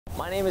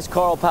My name is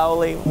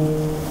Paoli.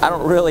 I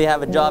don't really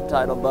have a job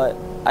title, but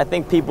I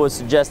think people would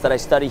suggest that I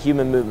study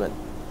human movement.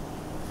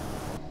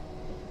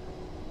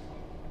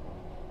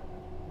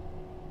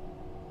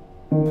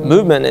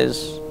 Movement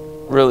is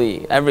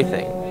really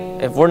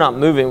everything. If we're not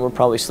moving, we're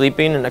probably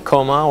sleeping, in a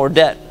coma, or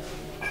dead.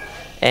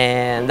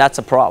 And that's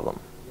a problem.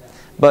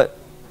 But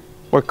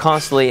we're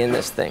constantly in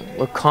this thing.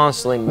 We're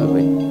constantly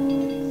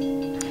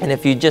moving. And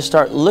if you just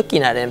start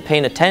looking at it and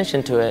paying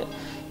attention to it,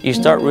 you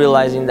start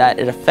realizing that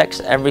it affects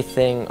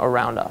everything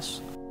around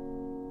us.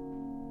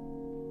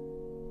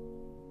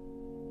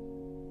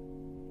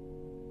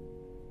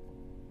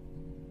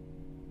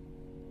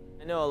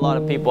 I know a lot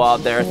of people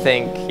out there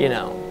think,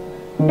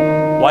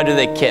 why do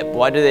they kip?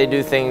 Why do they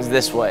do things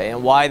this way?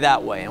 And why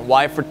that way? And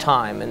why for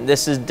time? And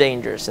this is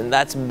dangerous and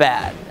that's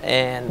bad.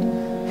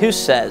 And who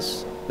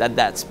says that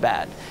that's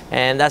bad?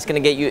 And that's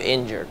going to get you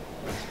injured.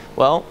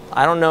 Well,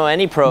 I don't know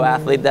any pro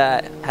athlete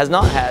that has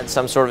not had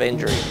some sort of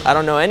injury. I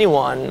don't know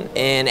anyone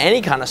in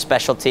any kind of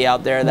specialty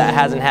out there that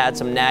hasn't had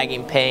some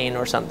nagging pain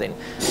or something.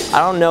 I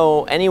don't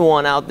know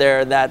anyone out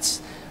there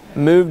that's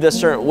moved a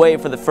certain way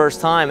for the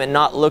first time and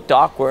not looked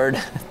awkward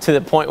to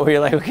the point where you're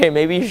like, okay,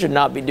 maybe you should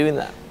not be doing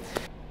that.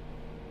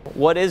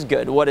 What is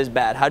good? What is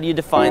bad? How do you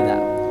define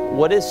that?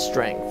 What is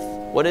strength?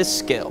 What is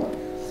skill?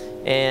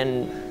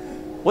 And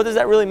what does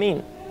that really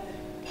mean?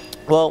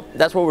 Well,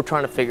 that's what we're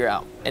trying to figure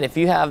out. And if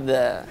you have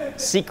the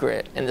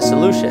secret and the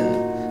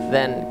solution,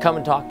 then come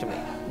and talk to me,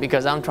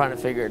 because I'm trying to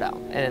figure it out.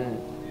 And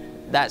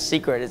that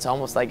secret, it's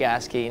almost like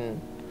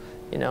asking,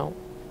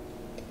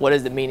 what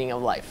is the meaning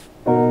of life?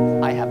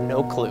 I have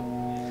no clue.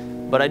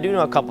 But I do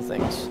know a couple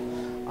things.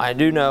 I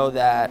do know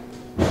that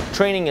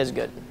training is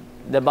good.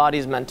 The body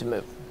is meant to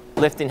move.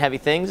 Lifting heavy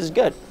things is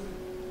good.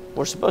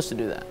 We're supposed to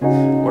do that.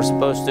 We're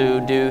supposed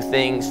to do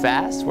things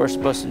fast. We're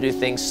supposed to do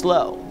things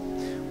slow.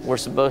 We're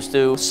supposed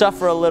to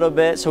suffer a little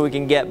bit so we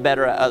can get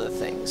better at other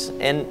things.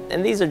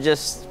 And these are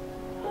just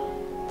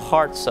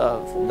parts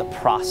of the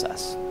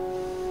process.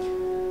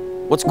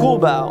 What's cool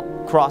about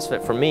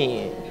CrossFit for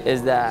me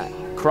is that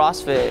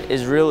CrossFit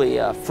is really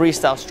a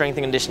freestyle strength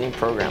and conditioning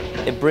program.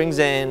 It brings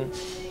in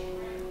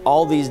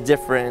all these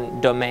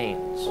different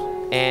domains,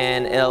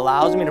 and it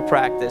allows me to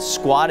practice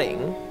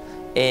squatting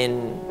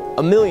in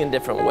a million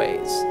different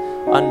ways,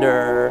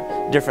 under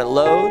different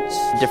loads,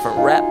 different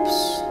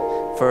reps,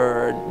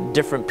 for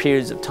different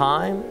periods of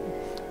time,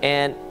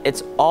 and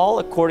it's all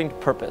according to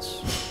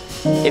purpose.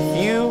 If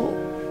you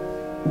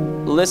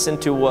listen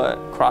to what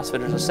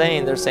CrossFitters are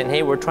saying, they're saying,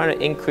 hey, we're trying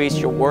to increase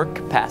your work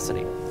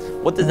capacity.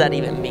 What does that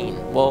even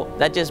mean? Well,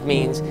 that just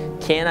means,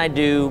 can I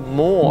do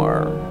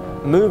more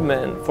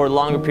movement for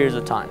longer periods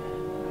of time?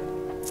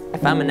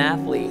 If I'm an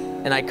athlete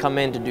and I come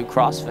in to do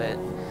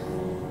CrossFit,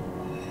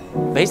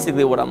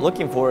 basically what I'm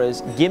looking for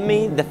is give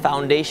me the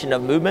foundation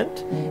of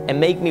movement and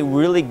make me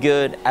really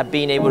good at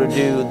being able to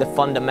do the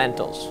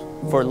fundamentals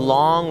for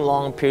long,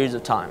 long periods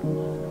of time.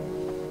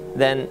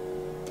 Then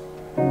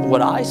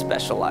what I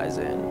specialize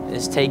in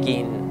is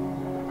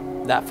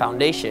taking that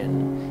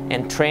foundation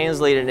and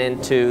translate it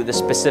into the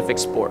specific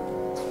sport.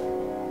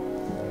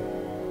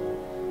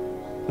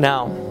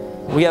 Now,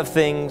 we have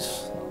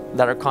things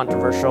that are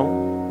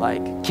controversial,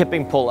 like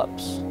kipping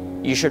pull-ups.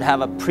 You should have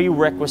a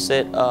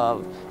prerequisite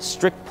of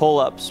strict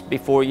pull-ups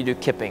before you do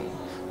kipping.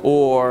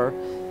 Or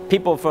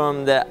people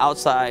from the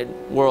outside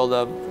world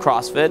of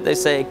CrossFit, they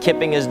say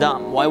kipping is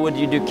dumb. Why would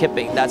you do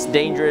kipping? That's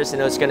dangerous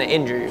and it's going to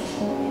injure you.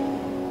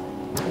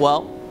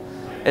 Well,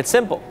 it's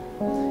simple.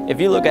 If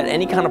you look at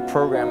any kind of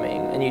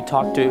programming and you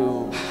talk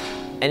to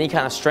any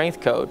kind of strength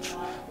coach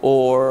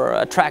or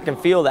a track and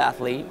field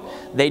athlete,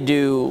 they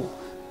do,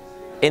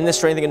 in the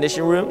strength and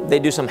conditioning room, they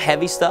do some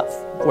heavy stuff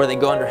where they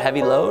go under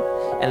heavy load,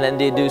 and then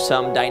they do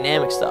some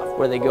dynamic stuff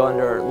where they go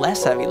under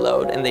less heavy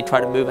load and they try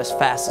to move as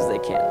fast as they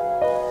can.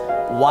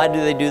 Why do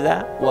they do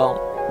that? Well,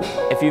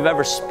 if you've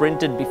ever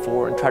sprinted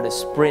before and tried to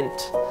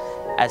sprint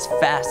as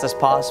fast as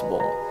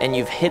possible and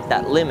you've hit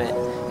that limit,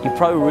 you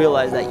probably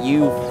realize that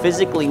you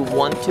physically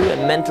want to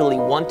and mentally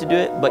want to do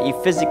it, but you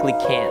physically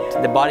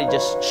can't. The body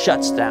just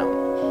shuts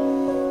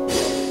down.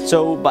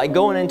 So by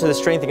going into the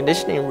strength and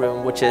conditioning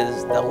room, which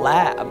is the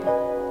lab,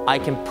 I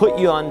can put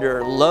you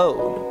under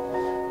load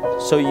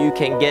so you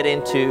can get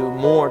into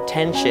more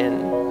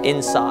tension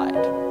inside.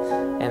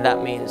 And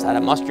that means at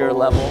a muscular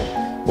level,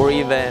 or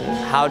even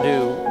how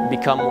to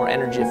become more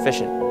energy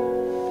efficient.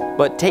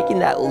 But taking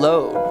that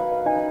load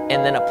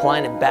and then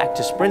applying it back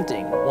to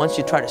sprinting, once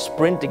you try to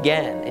sprint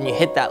again and you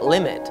hit that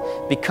limit,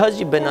 because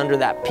you've been under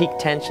that peak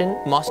tension,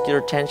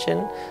 muscular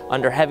tension,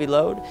 under heavy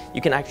load,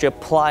 you can actually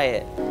apply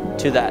it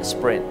to that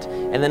sprint.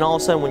 And then all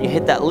of a sudden when you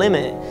hit that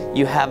limit,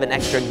 you have an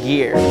extra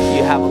gear,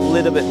 you have a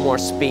little bit more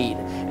speed,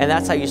 and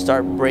that's how you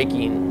start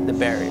breaking the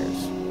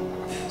barriers.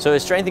 So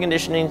is strength and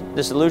conditioning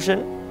the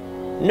solution?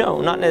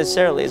 No, not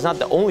necessarily. It's not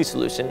the only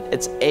solution,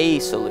 it's a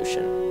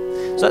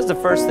solution. So that's the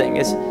first thing,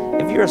 is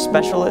if you're a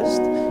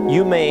specialist,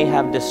 you may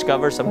have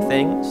discovered some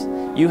things.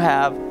 You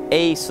have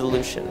a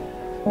solution,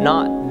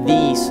 not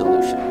the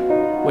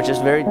solution, which is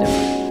very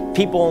different.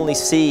 People only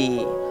see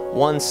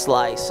one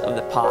slice of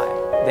the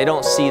pie. They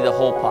don't see the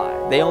whole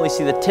pie. They only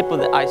see the tip of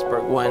the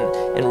iceberg when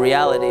in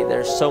reality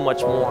there's so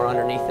much more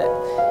underneath it.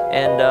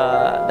 And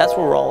that's what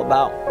we're all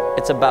about.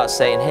 It's about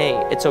saying,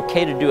 hey, it's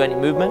okay to do any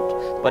movement,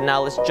 but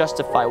now let's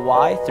justify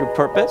why through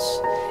purpose,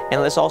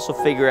 and let's also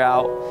figure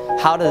out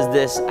how does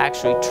this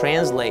actually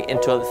translate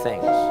into other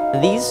things.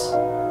 These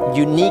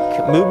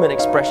unique movement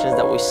expressions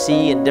that we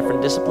see in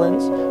different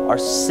disciplines are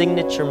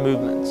signature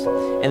movements.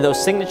 And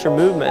those signature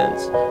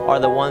movements are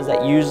the ones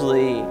that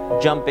usually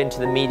jump into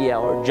the media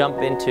or jump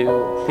into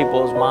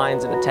people's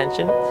minds and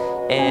attention.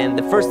 And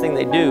the first thing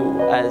they do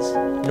as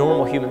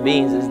normal human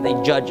beings is they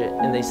judge it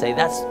and they say,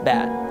 that's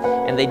bad.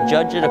 And they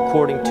judge it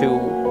according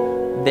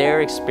to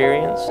their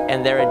experience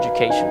and their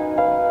education.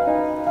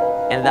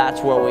 And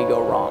that's where we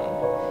go wrong.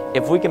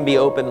 If we can be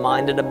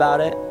open-minded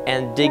about it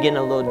and dig in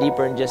a little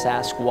deeper and just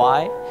ask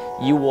why,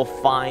 you will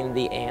find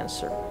the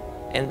answer.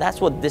 And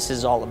that's what this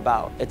is all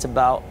about. It's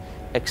about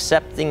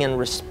accepting and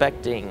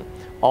respecting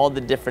all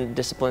the different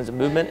disciplines of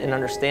movement and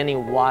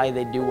understanding why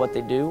they do what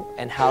they do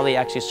and how they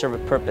actually serve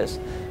a purpose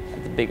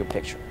at the bigger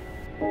picture.